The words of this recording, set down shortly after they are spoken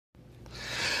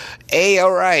Hey,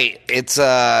 all right. It's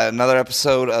another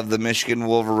episode of the Michigan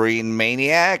Wolverine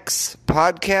Maniacs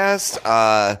podcast.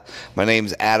 My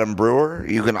name's Adam Brewer.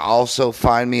 You can also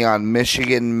find me on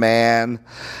Michigan Man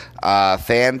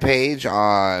fan page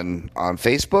on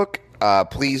Facebook.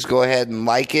 Please go ahead and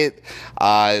like it.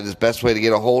 It's the best way to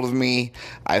get a hold of me.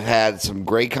 I've had some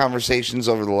great conversations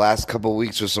over the last couple of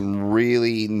weeks with some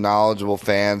really knowledgeable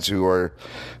fans who are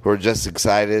just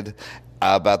excited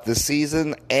about this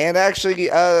season, and actually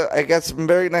I got some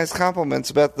very nice compliments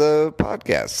about the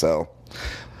podcast. So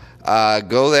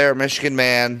go there, Michigan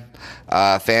Man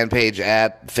fan page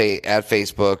at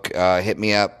Facebook. Hit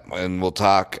me up and we'll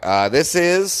talk. This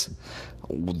is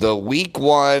the week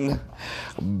 1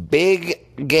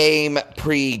 big game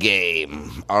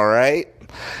pregame. All right,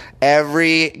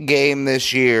 every game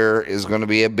this year is going to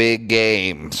be a big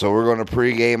game, so we're going to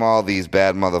pregame all these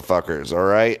bad motherfuckers. All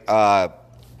right.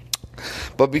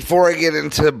 But before I get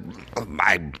into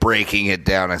my breaking it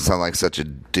down, I sound like such a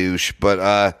douche. But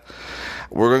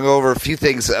we're going to go over a few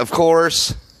things. Of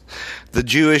course, the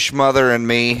Jewish mother in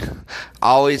me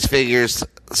always figures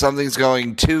something's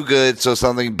going too good, so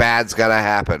something bad's got to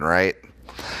happen, right?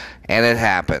 And it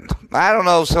happened. I don't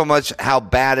know so much how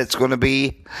bad it's going to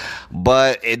be,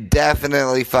 but it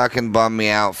definitely fucking bummed me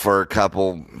out for a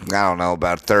couple, I don't know,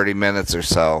 about 30 minutes or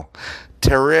so.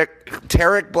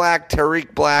 Tariq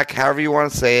Black, however you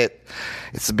want to say it.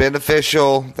 It's been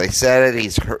official. They said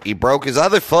it. He broke his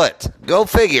other foot. Go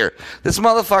figure. This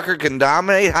motherfucker can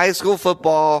dominate high school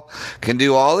football, can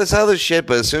do all this other shit,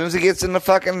 but as soon as he gets into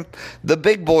fucking the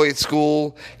big boy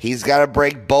school, he's got to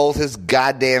break both his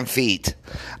goddamn feet.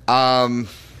 I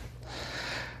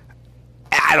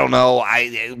don't know.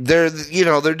 They're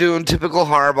doing typical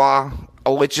Harbaugh,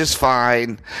 which is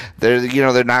fine. They're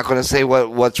not going to say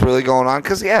what's really going on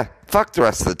because, fuck the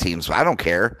rest of the teams. I don't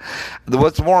care.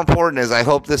 What's more important is I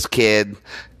hope this kid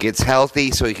gets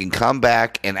healthy so he can come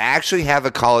back and actually have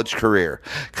a college career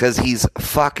because he's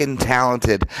fucking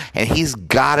talented and he's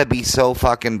got to be so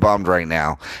fucking bummed right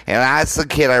now. And that's the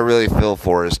kid I really feel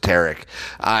for is Tariq.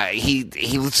 He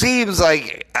seems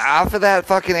like, off of that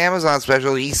fucking Amazon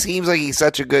special, he seems like he's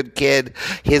such a good kid.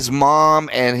 His mom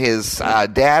and his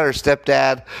dad or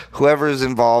stepdad, whoever is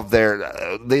involved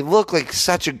there, they look like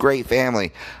such a great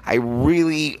family. I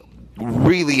really,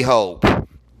 really hope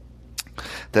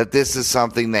that this is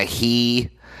something that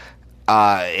he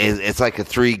it's like a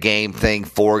 3-game thing,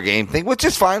 4-game thing, which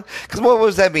is fine. Because what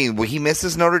does that mean? Well, he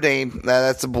misses Notre Dame.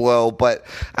 That's a blow. But,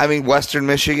 I mean, Western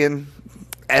Michigan,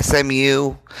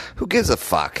 SMU, who gives a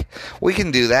fuck? We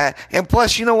can do that. And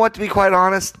plus, you know what, to be quite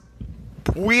honest,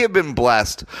 we have been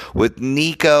blessed with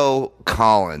Nico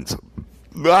Collins.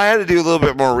 I had to do a little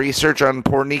bit more research on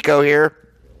poor Nico here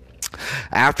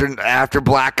after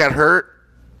Black got hurt.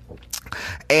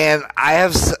 And I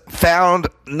have found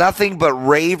nothing but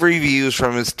rave reviews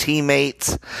from his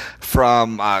teammates,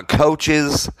 from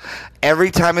coaches. Every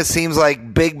time it seems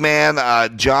like big man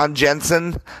John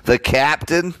Jensen, the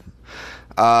captain,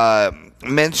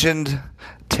 mentioned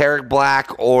Tariq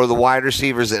Black or the wide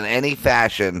receivers in any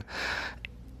fashion.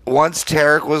 Once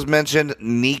Tariq was mentioned,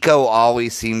 Nico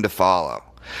always seemed to follow.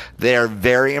 They are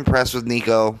very impressed with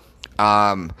Nico.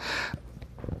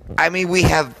 I mean,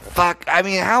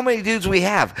 how many dudes we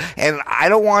have? And I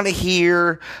don't want to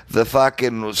hear the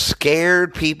fucking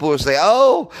scared people who say,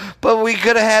 oh, but we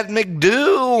could have had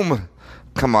McDoom.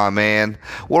 Come on, man.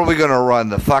 What are we going to run,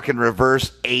 the fucking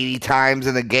reverse 80 times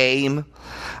in a game?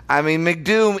 I mean,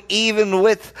 McDoom, even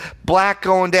with Black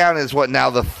going down, is what, now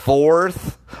the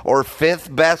 4th or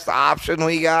 5th best option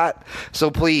we got?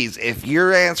 So please, if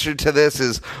your answer to this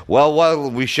is, well,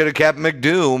 we should have kept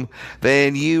McDoom,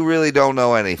 then you really don't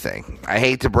know anything. I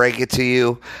hate to break it to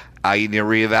you. You need to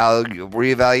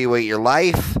reevaluate your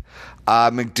life.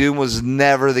 McDoom was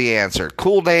never the answer.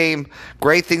 Cool name,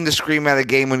 great thing to scream at a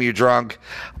game when you're drunk,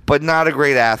 but not a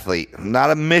great athlete,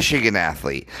 not a Michigan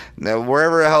athlete. Now,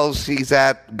 wherever else he's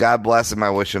at, God bless him, I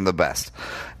wish him the best.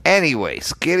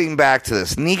 Anyways, getting back to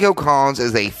this, Nico Collins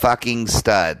is a fucking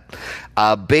stud.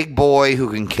 A big boy who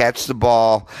can catch the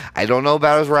ball. I don't know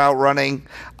about his route running.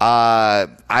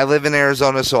 I live in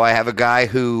Arizona, so I have a guy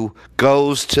who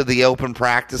goes to the open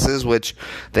practices, which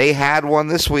they had one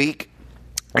this week.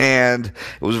 And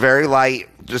it was very light,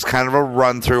 just kind of a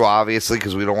run-through, obviously,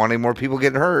 because we don't want any more people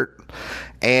getting hurt.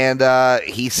 And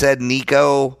he said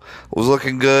Nico was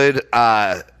looking good.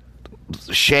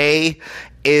 Shea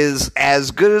is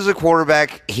as good as a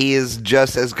quarterback. He is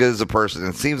just as good as a person.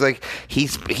 It seems like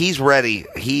he's ready.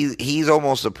 He's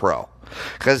almost a pro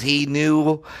because he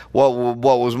knew what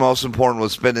was most important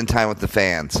was spending time with the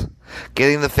fans.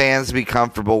 getting the fans to be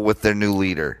comfortable with their new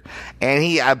leader. And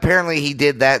he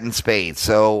did that in spades.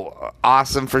 So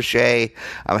awesome for Shea.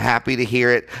 I'm happy to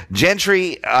hear it.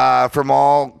 Gentry, from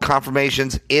all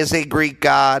confirmations, is a Greek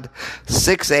god.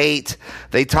 6'8".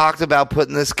 They talked about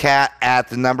putting this cat at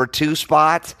the number 2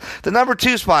 spot. The number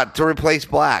 2 spot to replace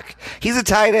Black. He's a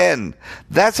tight end.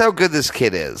 That's how good this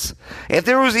kid is. If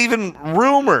there was even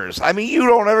rumors, I mean, you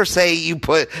don't ever say you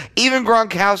put, even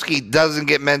Gronkowski doesn't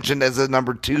get mentioned as a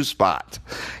number 2 spot.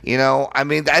 You know, I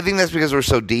mean, I think that's because we're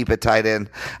so deep at tight end.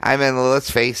 I mean, let's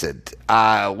face it.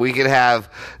 We could have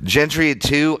Gentry at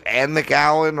 2 and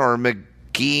McAllen or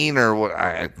McGeen or what.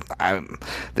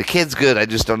 The kid's good. I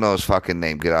just don't know his fucking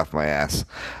name. Get off my ass.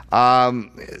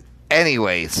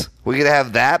 Anyways, we could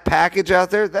have that package out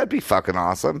there. That'd be fucking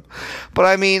awesome. But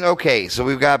I mean, okay, so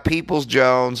we've got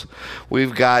Peoples-Jones.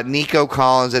 We've got Nico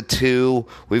Collins at 2.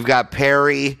 We've got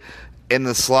Perry in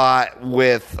the slot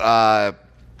with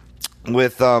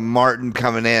Martin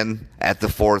coming in at the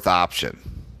 4th option.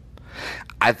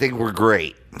 I think we're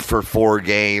great for 4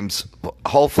 games.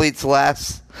 Hopefully it's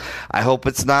less. I hope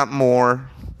it's not more.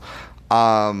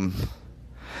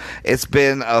 It's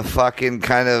been a fucking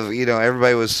kind of, you know,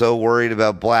 everybody was so worried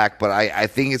about Black, but I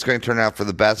think it's going to turn out for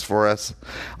the best for us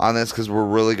on this because we're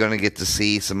really going to get to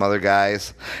see some other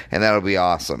guys, and that'll be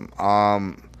awesome.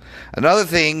 Another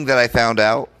thing that I found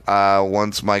out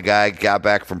once my guy got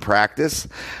back from practice,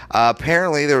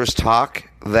 apparently there was talk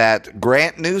that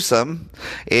Grant Newsome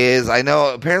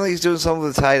apparently he's doing some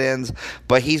of the tight ends,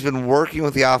 but he's been working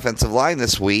with the offensive line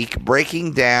this week,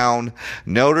 breaking down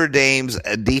Notre Dame's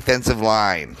defensive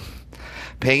line.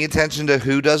 Paying attention to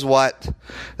who does what,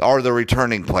 or the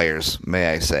returning players,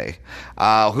 may I say.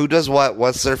 Who does what?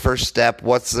 What's their first step?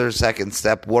 What's their second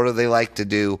step? What do they like to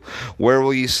do? Where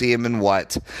will you see them and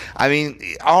what? I mean,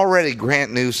 already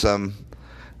Grant Newsome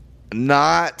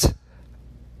not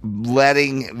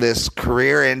letting this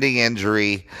career-ending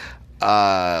injury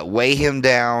weigh him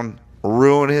down,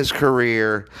 ruin his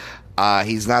career.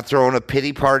 He's not throwing a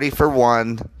pity party for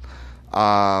one.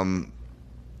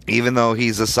 Even though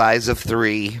he's a size of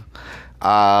 3,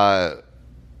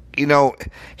 you know,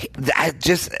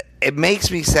 it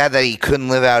makes me sad that he couldn't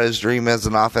live out his dream as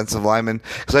an offensive lineman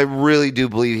because I really do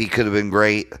believe he could have been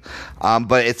great.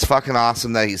 But it's fucking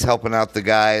awesome that he's helping out the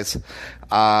guys.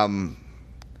 Now,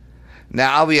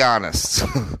 I'll be honest.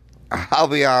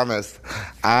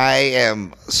 I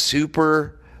am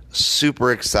super,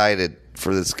 super excited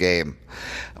for this game.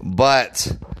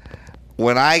 But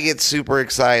when I get super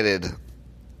excited,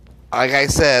 like I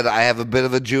said, I have a bit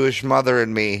of a Jewish mother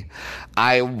in me.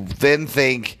 I then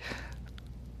think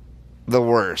the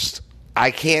worst. I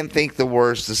can't think the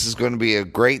worst. This is going to be a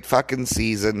great fucking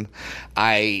season.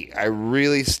 I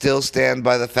really still stand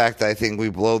by the fact that I think we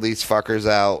blow these fuckers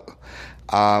out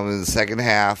in the second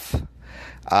half.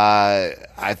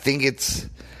 I think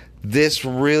this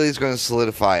really is going to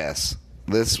solidify us.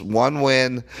 This one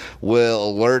win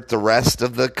will alert the rest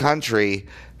of the country,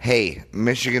 hey,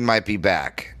 Michigan might be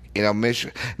back. You know,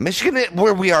 Michigan,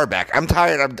 where we are back. I'm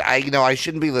tired. I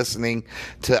shouldn't be listening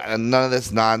to none of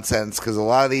this nonsense because a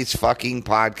lot of these fucking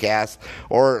podcasts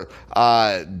or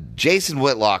Jason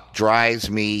Whitlock drives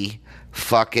me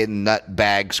fucking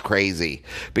nutbags crazy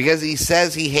because he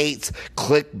says he hates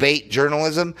clickbait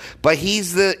journalism, but he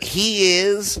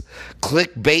is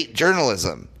clickbait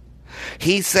journalism.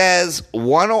 He says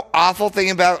one awful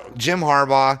thing about Jim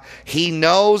Harbaugh. He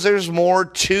knows there's more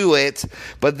to it,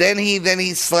 but then he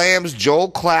slams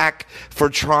Joel Klatt for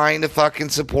trying to fucking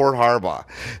support Harbaugh.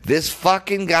 This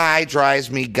fucking guy drives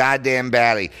me goddamn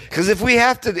batty. Because if we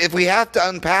have to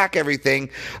unpack everything,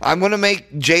 I'm going to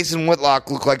make Jason Whitlock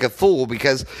look like a fool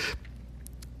because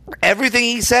everything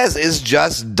he says is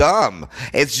just dumb.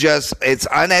 It's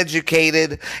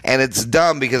uneducated and it's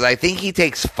dumb because I think he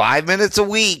takes 5 minutes a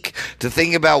week to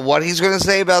think about what he's going to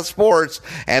say about sports,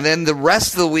 and then the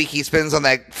rest of the week he spends on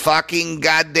that fucking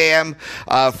goddamn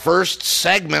first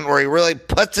segment where he really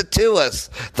puts it to us,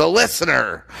 the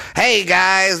listener. Hey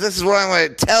guys, this is what I'm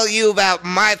going to tell you about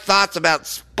my thoughts about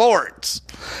sports.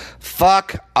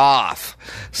 Fuck off.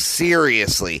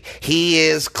 Seriously. He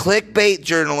is clickbait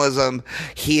journalism.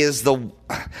 He is and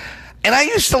I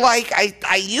used to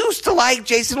like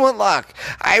Jason Whitlock.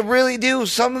 I really do.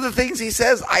 Some of the things he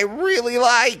says I really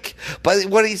like. But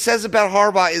what he says about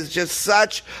Harbaugh is just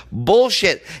such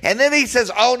bullshit. And then he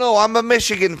says, oh no, I'm a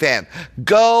Michigan fan.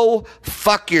 Go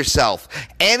fuck yourself.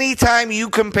 Anytime you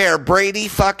compare Brady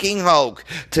fucking Hoke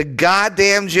to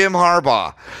goddamn Jim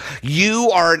Harbaugh, you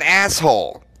are an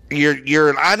asshole. You're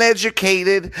an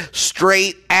uneducated,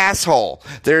 straight asshole.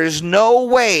 There's no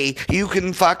way you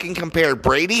can fucking compare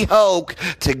Brady Hoke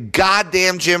to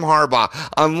goddamn Jim Harbaugh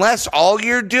unless all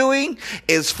you're doing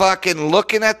is fucking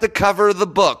looking at the cover of the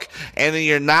book and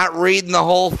you're not reading the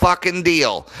whole fucking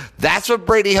deal. That's what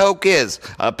Brady Hoke is.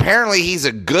 Apparently he's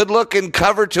a good-looking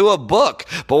cover to a book,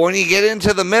 but when you get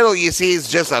into the middle, you see he's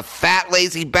just a fat,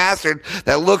 lazy bastard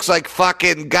that looks like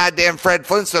fucking goddamn Fred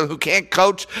Flintstone who can't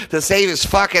coach to save his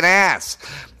fucking ass.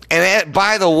 And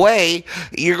by the way,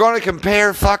 you're going to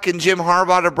compare fucking Jim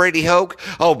Harbaugh to Brady Hoke?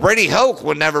 Oh, Brady Hoke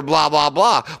would never blah, blah,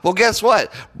 blah. Well, guess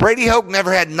what? Brady Hoke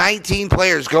never had 19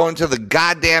 players go into the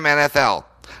goddamn NFL.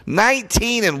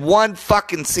 19 in one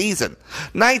fucking season.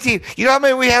 19. You know how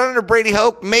many we had under Brady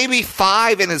Hoke? Maybe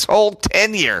 5 in his whole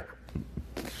tenure.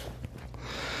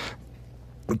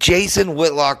 Jason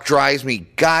Whitlock drives me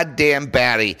goddamn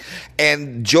batty.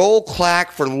 And Joel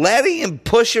Clack, for letting him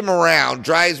push him around,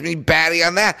 drives me batty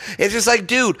on that. It's just like,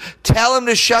 dude, tell him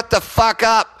to shut the fuck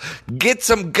up. Get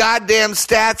some goddamn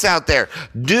stats out there.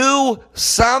 Do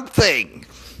something.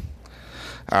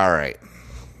 All right.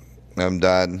 I'm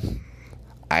done.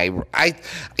 I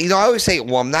always say,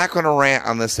 well, I'm not going to rant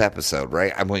on this episode,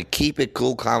 right? I'm going to keep it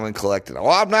cool, calm, and collected. Oh,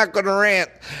 I'm not going to rant.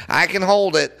 I can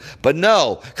hold it. But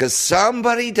no, because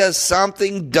somebody does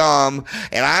something dumb,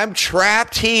 and I'm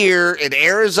trapped here in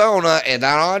Arizona and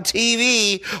not on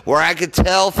TV where I could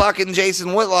tell fucking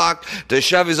Jason Whitlock to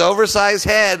shove his oversized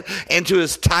head into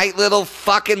his tight little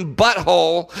fucking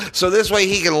butthole so this way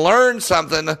he can learn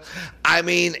something. I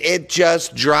mean, it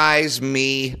just drives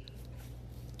me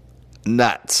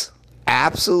nuts.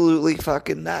 Absolutely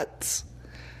fucking nuts.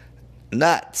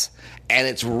 Nuts. And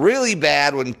it's really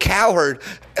bad when Cowherd...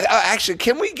 actually,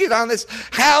 can we get on this?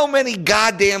 How many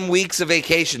goddamn weeks of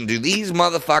vacation do these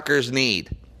motherfuckers need?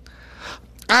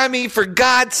 I mean, for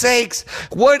God's sakes,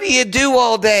 what do you do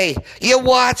all day? You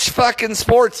watch fucking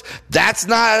sports. That's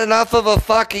not enough of a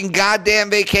fucking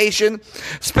goddamn vacation.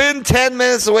 Spend 10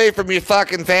 minutes away from your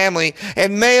fucking family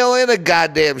and mail in a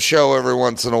goddamn show every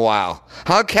once in a while.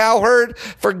 Huh, Cowherd?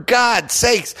 For God's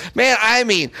sakes. Man, I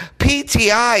mean,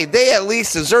 PTI, they at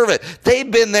least deserve it.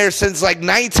 They've been there since like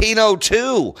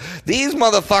 1902. These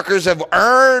motherfuckers have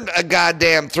earned a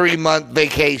goddamn 3-month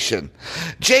vacation.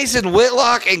 Jason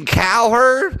Whitlock and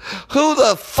Cowherd? Who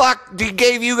the fuck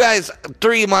gave you guys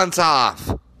 3 months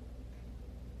off?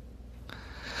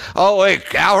 Oh, wait,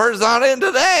 Cowherd's not in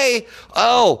today.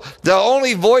 Oh, the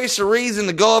only voice of reason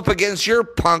to go up against your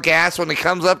punk ass when it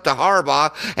comes up to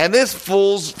Harbaugh, and this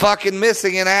fool's fucking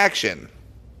missing in action.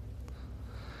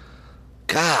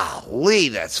 Golly,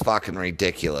 that's fucking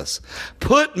ridiculous.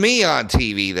 Put me on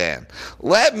TV then.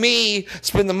 Let me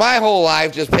spend my whole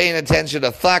life just paying attention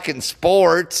to fucking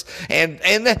sports and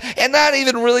not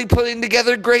even really putting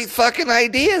together great fucking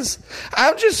ideas.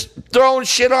 I'm just throwing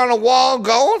shit on a wall and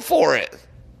going for it.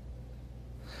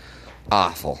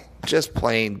 Awful. Just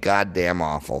plain goddamn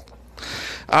awful.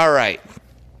 All right.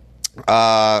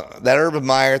 That Urban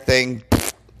Meyer thing,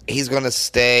 he's going to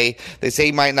stay. They say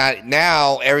he might not.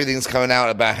 Now everything's coming out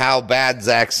about how bad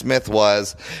Zach Smith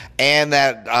was, and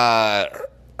that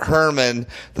Herman,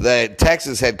 the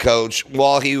Texas head coach,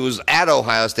 while he was at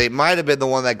Ohio State, might have been the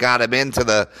one that got him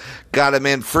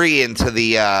in free into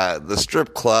the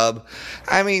strip club.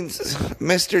 I mean,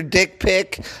 Mr. Dick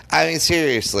Pick. I mean,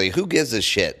 seriously, who gives a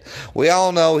shit? We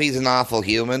all know he's an awful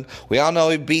human. We all know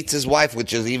he beats his wife,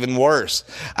 which is even worse.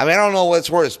 I mean, I don't know what's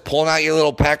worse, pulling out your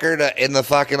little pecker in the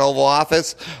fucking Oval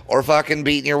Office or fucking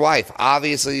beating your wife.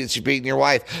 Obviously, it's beating your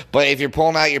wife. But if you're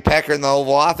pulling out your pecker in the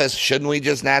Oval Office, shouldn't we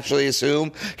just naturally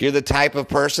assume you're the type of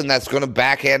person that's going to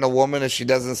backhand a woman if she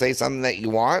doesn't say something that you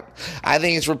want? I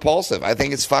think it's repulsive. I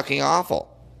think it's fucking awful.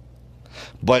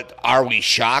 But are we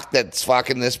shocked that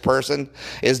fucking this person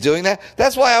is doing that?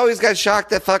 That's why I always got shocked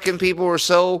that fucking people were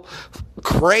so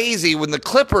crazy when the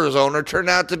Clippers owner turned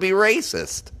out to be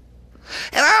racist.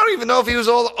 And I don't even know if he was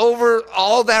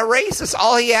all that racist.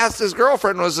 All he asked his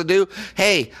girlfriend was to do,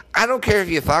 hey, I don't care if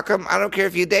you fuck him. I don't care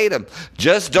if you date him.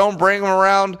 Just don't bring him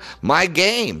around my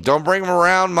game. Don't bring him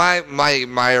around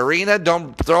my arena.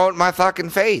 Don't throw it in my fucking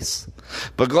face.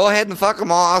 But go ahead and fuck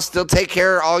them all. I'll still take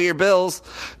care of all your bills.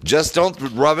 Just don't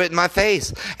rub it in my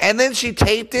face. And then she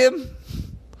taped him?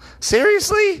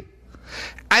 Seriously?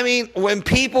 I mean, when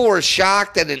people were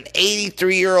shocked that an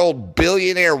 83-year-old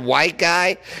billionaire white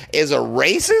guy is a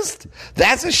racist,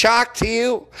 that's a shock to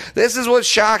you? This is what's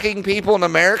shocking people in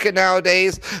America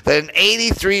nowadays, that an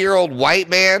 83-year-old white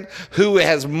man who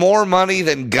has more money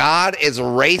than God is a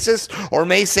racist or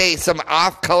may say some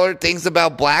off-colored things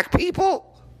about black people?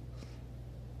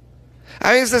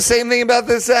 I mean, it's the same thing about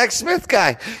this Zach Smith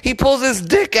guy. He pulls his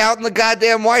dick out in the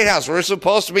goddamn White House. We're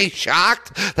supposed to be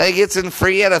shocked that he gets in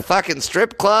free at a fucking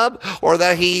strip club or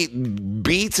that he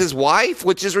beats his wife,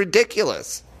 which is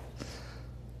ridiculous.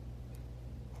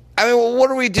 I mean, well,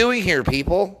 what are we doing here,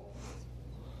 people?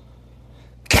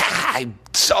 God, I'm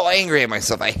so angry at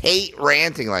myself. I hate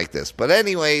ranting like this. But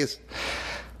anyways,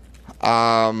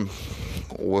 nonetheless,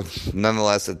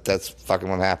 that's fucking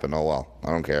what happened. Oh, well. I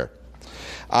don't care.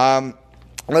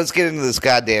 Let's get into this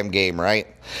goddamn game, right?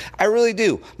 I really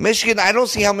do. Michigan, I don't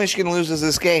see how Michigan loses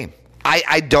this game.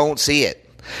 I don't see it.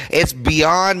 It's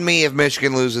beyond me if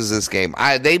Michigan loses this game.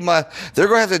 They're going to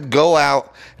have to go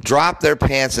out, drop their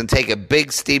pants, and take a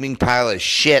big steaming pile of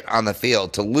shit on the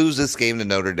field to lose this game to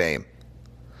Notre Dame.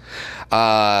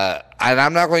 And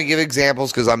I'm not going to give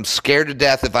examples because I'm scared to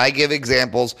death. If I give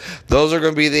examples, those are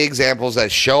going to be the examples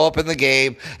that show up in the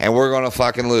game and we're going to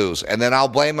fucking lose. And then I'll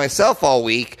blame myself all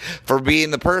week for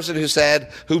being the person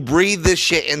who breathed this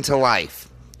shit into life.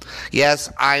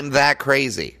 Yes, I'm that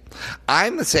crazy.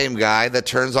 I'm the same guy that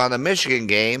turns on a Michigan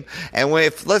game, and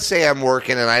if let's say I'm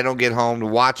working and I don't get home to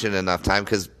watch it enough time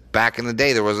because back in the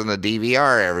day there wasn't a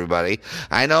DVR, everybody.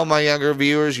 I know my younger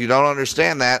viewers, you don't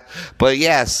understand that, but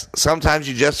yes, sometimes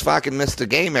you just fucking miss the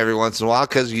game every once in a while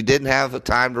because you didn't have the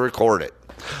time to record it.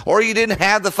 Or you didn't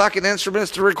have the fucking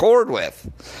instruments to record with.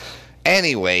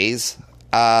 Anyways,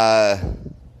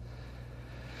 I'm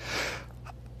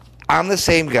the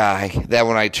same guy that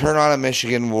when I turn on a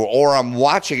Michigan or I'm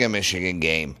watching a Michigan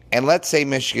game, and let's say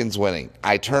Michigan's winning,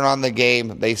 I turn on the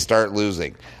game, they start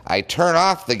losing. I turn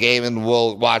off the game and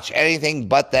will watch anything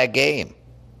but that game.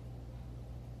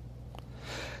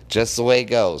 Just the way it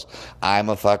goes. I'm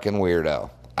a fucking weirdo.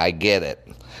 I get it.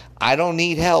 I don't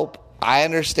need help. I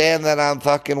understand that I'm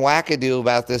fucking wackadoo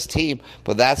about this team,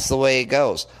 but that's the way it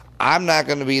goes. I'm not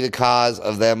going to be the cause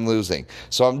of them losing.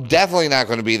 So I'm definitely not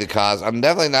going to be the cause. I'm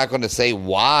definitely not going to say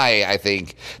why I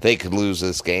think they could lose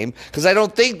this game, because I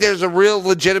don't think there's a real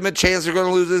legitimate chance they're going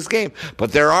to lose this game.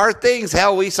 But there are things.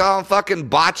 Hell, we saw them fucking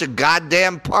botch a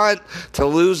goddamn punt to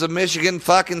lose a Michigan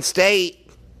fucking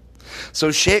State. So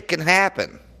shit can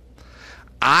happen.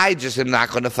 I just am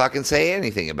not going to fucking say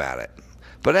anything about it.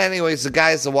 But anyways, the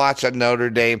guys to watch on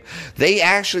Notre Dame,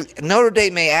 Notre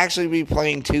Dame may actually be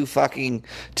playing two fucking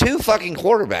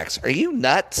quarterbacks. Are you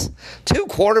nuts? 2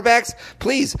 quarterbacks?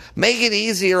 Please make it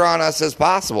easier on us as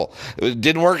possible. It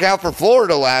didn't work out for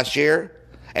Florida last year,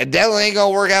 and definitely ain't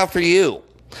gonna work out for you.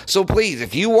 So please,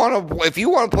 if you want to play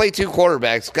 2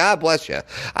 quarterbacks, God bless you.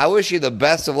 I wish you the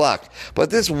best of luck. But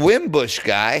this Wimbush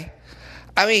guy,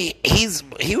 I mean,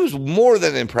 he was more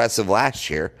than impressive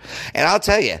last year. And I'll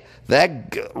tell you,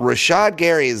 that Rashad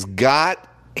Gary has got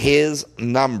his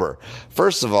number.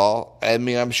 First of all, I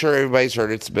mean, I'm sure everybody's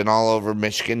heard it. It's been all over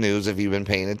Michigan news if you've been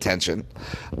paying attention.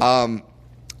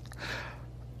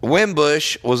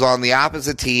 Wimbush was on the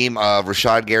opposite team of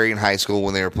Rashad Gary in high school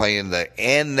when they were playing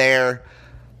in their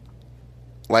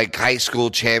high school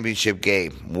championship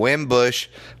game. Wimbush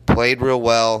played real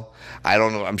well. I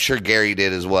don't know. I'm sure Gary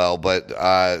did as well, but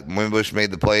Wimbush made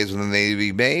the plays when they needed to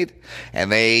be made,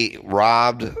 and they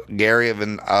robbed Gary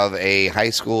of a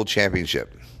high school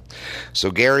championship.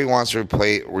 So Gary wants to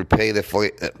repay the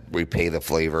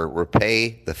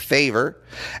favor,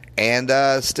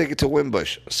 and stick it to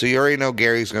Wimbush. So you already know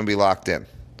Gary's going to be locked in.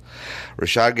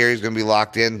 Rashad Gary's going to be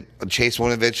locked in. Chase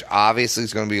Winovich obviously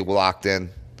is going to be locked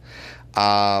in.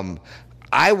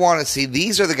 I want to see,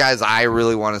 these are the guys I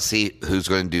really want to see who's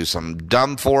going to do some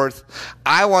Dumforth.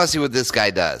 I want to see what this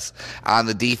guy does on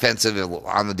the defensive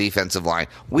line.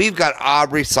 We've got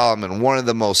Aubrey Solomon, one of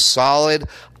the most solid,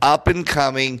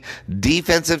 up-and-coming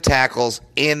defensive tackles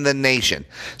in the nation.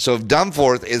 So if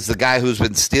Dumforth is the guy who's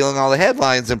been stealing all the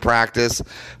headlines in practice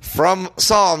from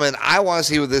Solomon, I want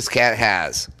to see what this cat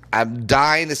has. I'm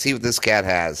dying to see what this cat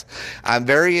has. I'm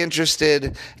very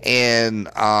interested in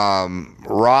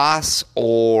Ross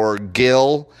or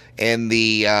Gill in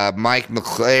the Mike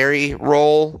McClary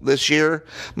role this year.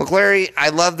 McClary,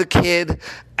 I love the kid.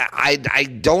 I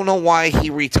don't know why he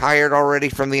retired already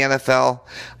from the NFL,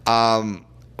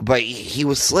 but he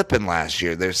was slipping last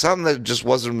year. There's something that just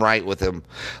wasn't right with him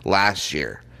last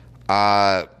year.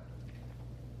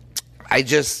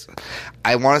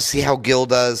 I want to see how Gill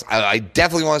does. I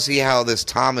definitely want to see how this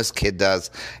Thomas kid does.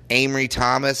 Amory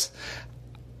Thomas,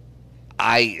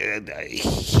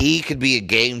 he could be a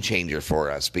game changer for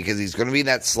us because he's going to be in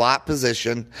that slot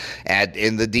position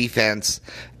in the defense,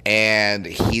 and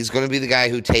he's going to be the guy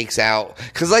who takes out,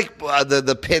 because like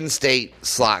the Penn State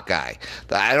slot guy,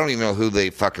 I don't even know who they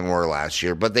fucking were last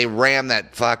year, but they rammed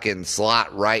that fucking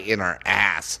slot right in our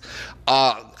ass.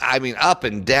 I mean, up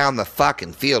and down the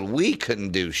fucking field. We couldn't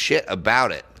do shit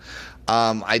about it.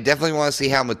 I definitely want to see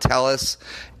how Metellus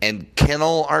and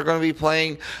Kennel are going to be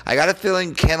playing. I got a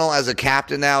feeling Kennel as a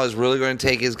captain now is really going to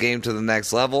take his game to the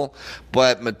next level,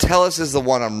 but Metellus is the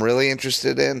one I'm really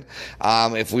interested in.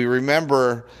 If we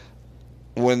remember,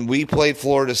 when we played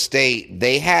Florida State,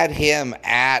 they had him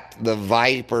at the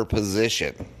Viper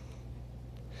position.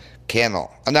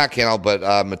 Not Kennel,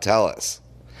 but Metellus.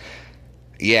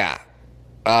 Yeah.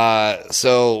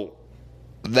 So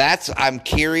I'm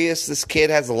curious. This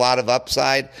kid has a lot of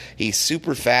upside. He's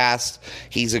super fast.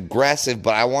 He's aggressive,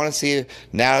 but I want to see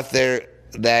now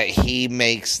that he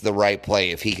makes the right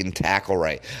play, if he can tackle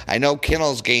right. I know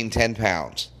Kennel's gained 10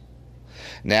 pounds.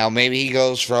 Now, maybe he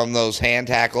goes from those hand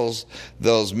tackles,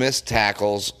 those missed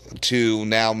tackles, to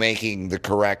now making the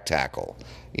correct tackle.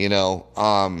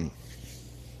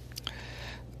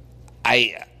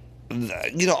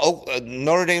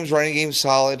 Notre Dame's running game's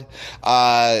solid.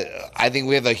 I think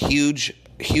we have a huge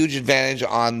advantage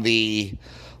on the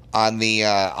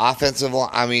offensive line.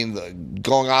 I mean,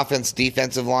 going offense,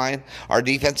 defensive line. Our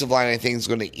defensive line, I think, is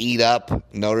going to eat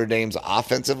up Notre Dame's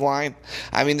offensive line.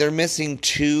 I mean, they're missing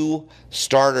 2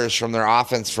 starters from their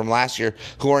offense from last year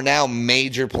who are now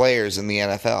major players in the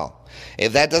NFL.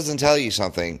 If that doesn't tell you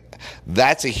something,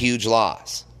 that's a huge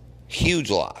loss. Huge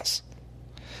loss.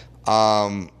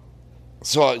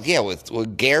 So, yeah,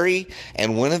 with Gary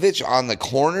and Winovich on the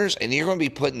corners, and you're going to be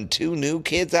putting 2 new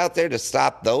kids out there to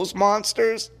stop those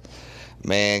monsters,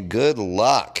 man, good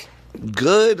luck.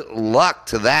 Good luck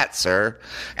to that, sir.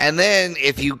 And then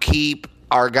if you keep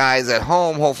our guys at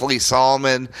home, hopefully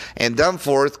Solomon and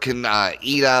Dunforth can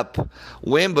eat up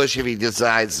Wimbush if he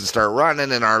decides to start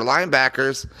running, and our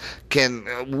linebackers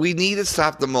we need to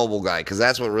stop the mobile guy, because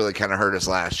that's what really kind of hurt us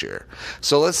last year.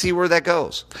 So let's see where that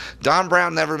goes. Don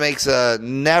Brown never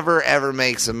ever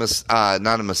makes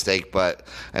not a mistake, but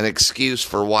an excuse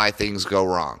for why things go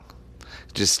wrong.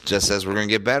 Just says we're going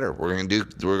to get better. We're going to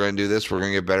do this. We're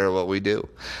going to get better at what we do.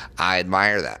 I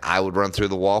admire that. I would run through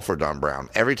the wall for Don Brown.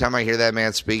 Every time I hear that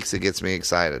man speaks, it gets me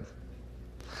excited.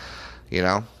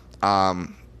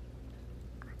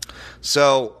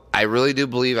 So I really do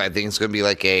believe, I think it's going to be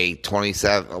like a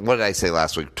 27, what did I say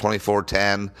last week?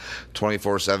 24-10,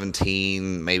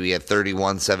 24-17, maybe a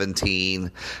 31-17,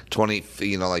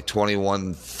 like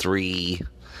 21-3.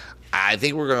 I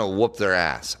think we're going to whoop their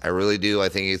ass. I really do. I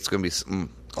think it's going to be,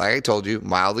 like I told you,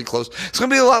 mildly close. It's going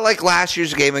to be a lot like last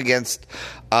year's game against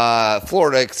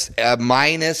Florida,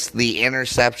 minus the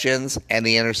interceptions and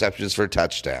the interceptions for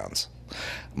touchdowns.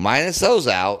 Minus those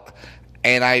out,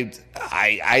 and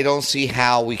I don't see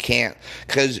how we can't.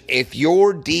 Because if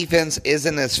your defense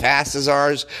isn't as fast as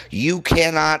ours, you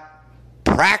cannot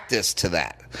practice to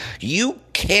that. You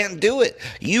can't do it.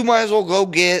 You might as well go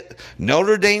get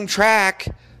Notre Dame track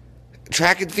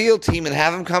and field team and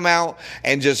have them come out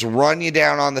and just run you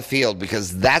down on the field,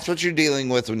 because that's what you're dealing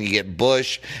with when you get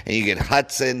Bush and you get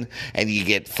Hudson and you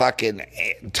get fucking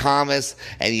Thomas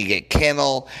and you get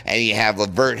Kennel and you have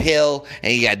Lavert Hill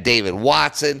and you got David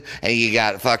Watson and you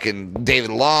got fucking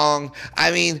David Long.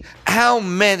 I mean, how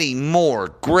many more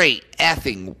great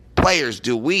effing players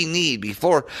do we need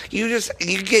before you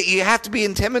have to be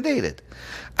intimidated?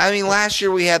 I mean, last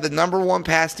year we had the number 1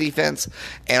 pass defense,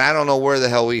 and I don't know where the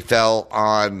hell we fell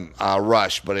on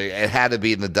rush, but it had to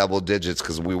be in the double digits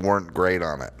because we weren't great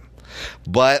on it.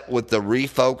 But with the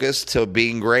refocus to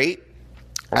being great,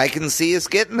 I can see us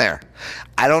getting there.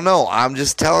 I don't know. I'm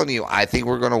just telling you, I think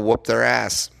we're going to whoop their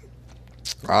ass.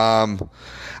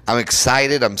 I'm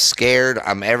excited. I'm scared.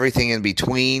 I'm everything in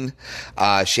between.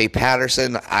 Shea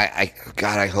Patterson,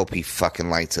 I hope he fucking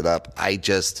lights it up. I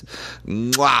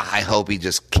hope he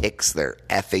just kicks their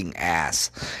effing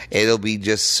ass. It'll be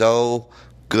just so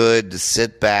good to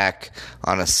sit back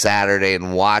on a Saturday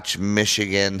and watch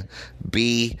Michigan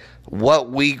be what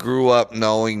we grew up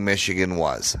knowing Michigan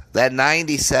was. That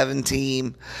 97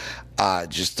 team,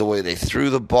 just the way they threw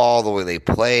the ball, the way they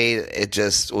played, it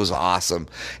just was awesome.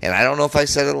 And I don't know if I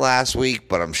said it last week,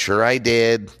 but I'm sure I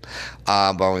did. But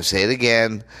I'm going to say it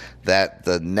again, that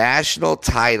the national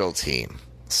title team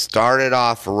started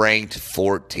off ranked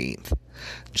 14th,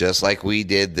 just like we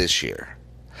did this year.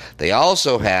 They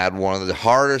also had one of the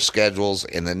harder schedules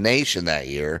in the nation that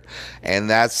year, and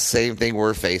that's the same thing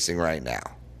we're facing right now.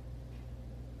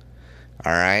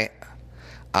 All right?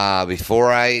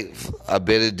 Before a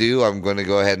bit ado, I'm going to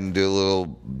go ahead and do a little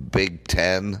Big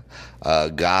Ten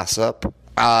gossip.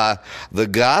 The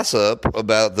gossip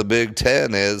about the Big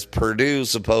Ten is Purdue's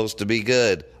supposed to be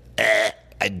good.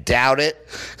 I doubt it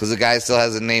because the guy still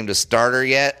hasn't named a starter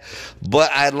yet.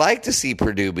 But I'd like to see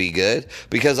Purdue be good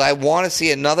because I want to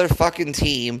see another fucking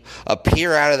team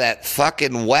appear out of that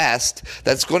fucking West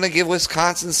that's going to give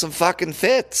Wisconsin some fucking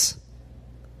fits.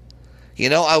 You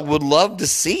know, I would love to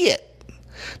see it.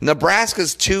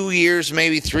 Nebraska's 2 years,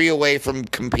 maybe 3 away from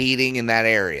competing in that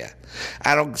area.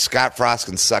 Scott Frost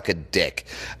can suck a dick.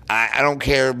 I don't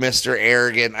care, Mr.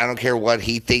 Arrogant. I don't care what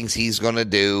he thinks he's going to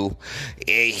do.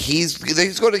 He's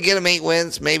going to get him 8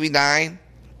 wins, maybe 9.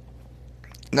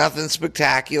 Nothing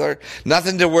spectacular.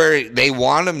 Nothing to where they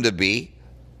want him to be,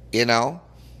 you know.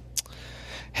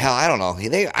 Hell, I don't know.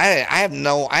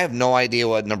 I have no idea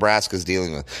what Nebraska's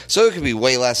dealing with. So it could be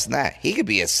way less than that. He could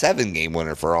be a 7-game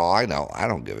winner for all I know. I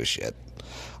don't give a shit.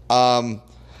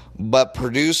 But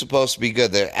Purdue's supposed to be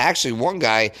good. There actually one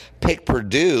guy picked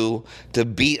Purdue to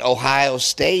beat Ohio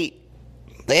State.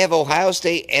 They have Ohio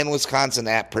State and Wisconsin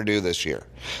at Purdue this year.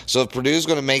 So if Purdue's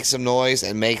going to make some noise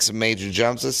and make some major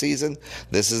jumps this season,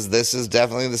 this is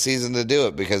definitely the season to do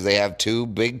it because they have 2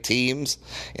 big teams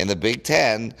in the Big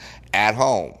Ten at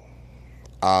home.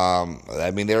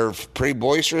 I mean, they were pretty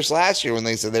boisterous last year when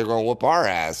they said they were going to whoop our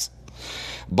ass.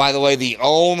 By the way, the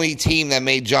only team that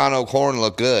made John O'Korn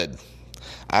look good.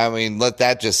 I mean, let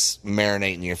that just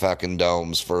marinate in your fucking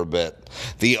domes for a bit.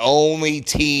 The only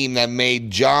team that made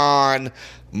John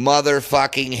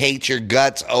motherfucking hate your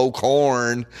guts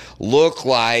O'Korn look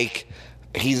like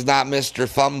he's not Mr.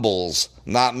 Fumbles,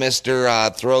 not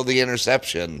Mr. Throw the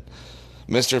interception,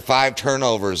 Mr. 5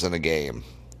 turnovers in a game.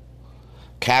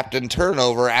 Captain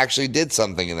Turnover actually did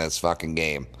something in this fucking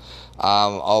game.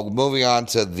 Moving on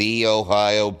to the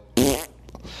Ohio.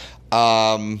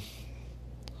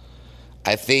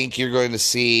 I think you're going to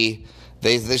see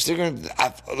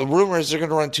the rumor is they're going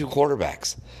to run 2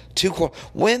 quarterbacks.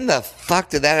 When the fuck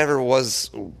did that ever was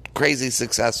crazy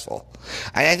successful?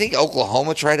 I think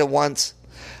Oklahoma tried it once.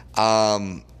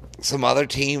 Some other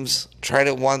teams tried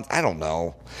it once. I don't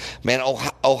know. Man,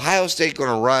 Ohio State going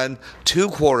to run 2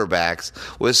 quarterbacks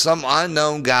with some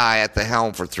unknown guy at the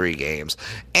helm for 3 games.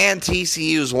 And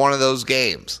TCU is one of those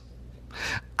games.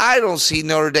 I don't see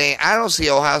Notre Dame. I don't see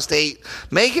Ohio State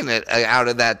making it out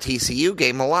of that TCU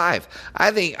game alive. I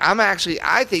think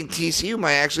TCU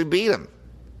might actually beat them.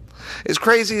 As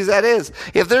crazy as that is,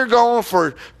 if they're going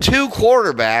for 2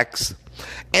 quarterbacks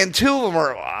and 2 of them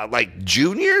are like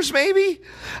juniors, maybe.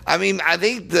 I mean, I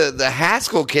think the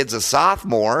Haskell kid's a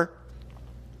sophomore.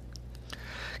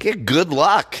 Get good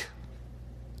luck.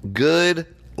 Good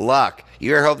luck.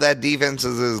 You ever hope that defense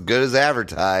is as good as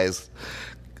advertised?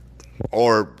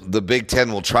 Or the Big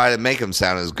Ten will try to make him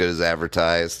sound as good as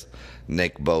advertised.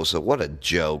 Nick Bosa, what a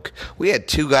joke. We had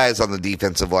 2 guys on the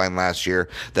defensive line last year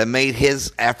that made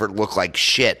his effort look like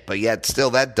shit, but yet still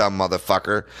that dumb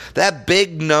motherfucker, that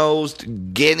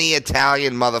big-nosed Guinea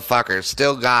Italian motherfucker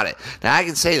still got it. Now, I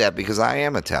can say that because I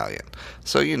am Italian.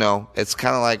 So, you know, it's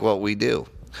kind of like what we do.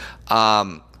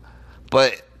 But,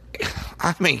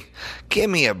 I mean, give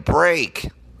me a break.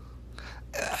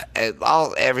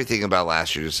 Everything about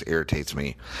last year just irritates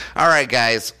me. All right,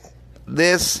 guys.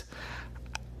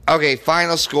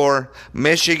 Final score.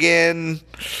 Michigan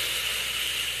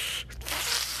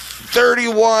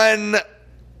 31,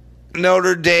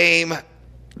 Notre Dame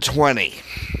 20.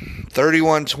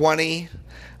 31-20.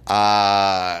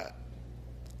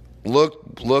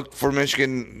 Look for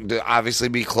Michigan to obviously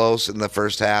be close in the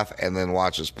first half and then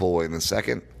watch us pull away in the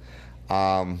second.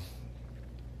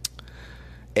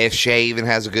 If Shea even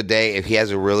has a good day, if he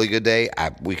has a really good day,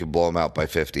 we could blow him out by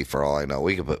 50 for all I know.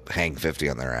 We could hang 50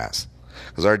 on their ass.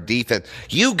 Because our defense,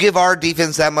 you give our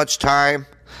defense that much time,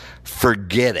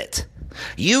 forget it.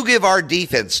 You give our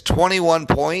defense 21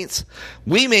 points,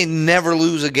 we may never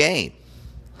lose a game.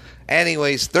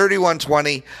 Anyways,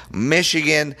 31-20,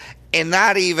 Michigan, and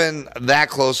not even that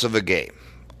close of a game.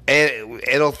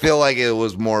 It'll feel like it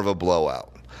was more of a blowout.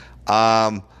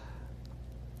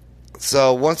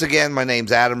 So, once again, my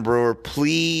name's Adam Brewer.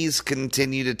 Please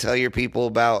continue to tell your people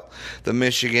about the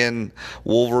Michigan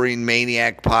Wolverine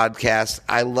Maniac podcast.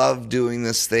 I love doing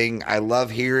this thing. I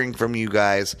love hearing from you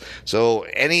guys. So,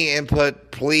 any input,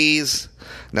 please.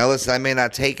 Now, listen, I may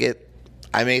not take it.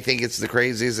 I may think it's the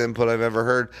craziest input I've ever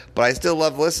heard, but I still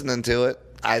love listening to it.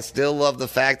 I still love the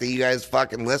fact that you guys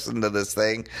fucking listen to this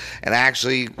thing and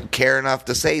actually care enough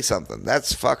to say something.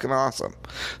 That's fucking awesome.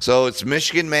 So it's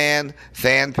Michigan Man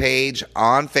fan page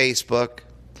on Facebook.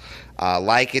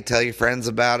 Like it, tell your friends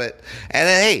about it. And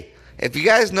then, hey, if you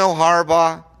guys know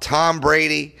Harbaugh, Tom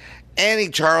Brady, any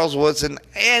Charles Woodson,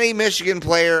 any Michigan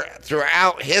player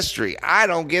throughout history. I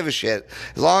don't give a shit.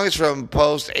 As long as from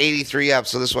post 83 up,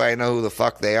 so this way I know who the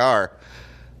fuck they are.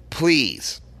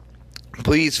 Please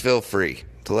feel free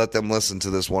to let them listen to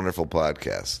this wonderful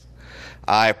podcast.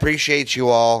 I appreciate you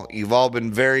all. You've all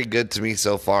been very good to me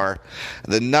so far.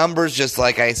 The numbers, just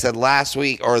like I said last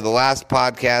week or the last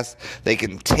podcast, they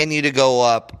continue to go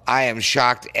up. I am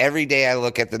shocked every day I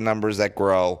look at the numbers that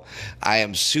grow. I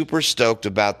am super stoked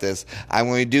about this. I'm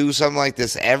going to do something like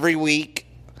this every week.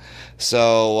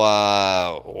 So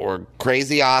we're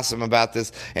crazy awesome about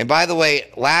this. And by the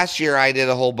way, last year I did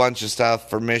a whole bunch of stuff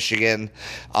for Michigan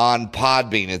on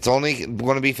Podbean. It's only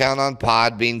going to be found on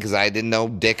Podbean because I didn't know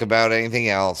dick about anything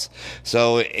else.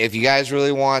 So if you guys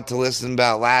really want to listen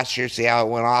about last year, see how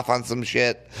it went off on some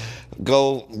shit,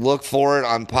 go look for it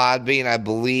on Podbean. I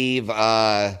believe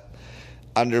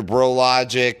under Bro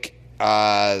Logic.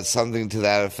 Something to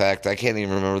that effect. I can't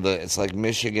even remember it's like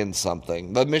Michigan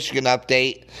something. The Michigan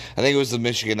Update. I think it was the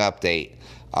Michigan Update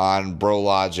on Bro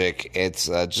Logic. It's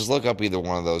just look up either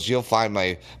one of those. You'll find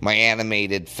my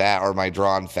animated fat or my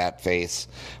drawn fat face.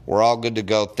 We're all good to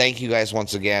go. Thank you guys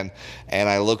once again, and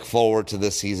I look forward to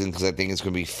this season because I think it's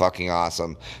going to be fucking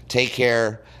awesome. Take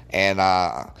care, and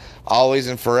always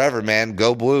and forever, man.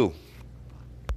 Go Blue.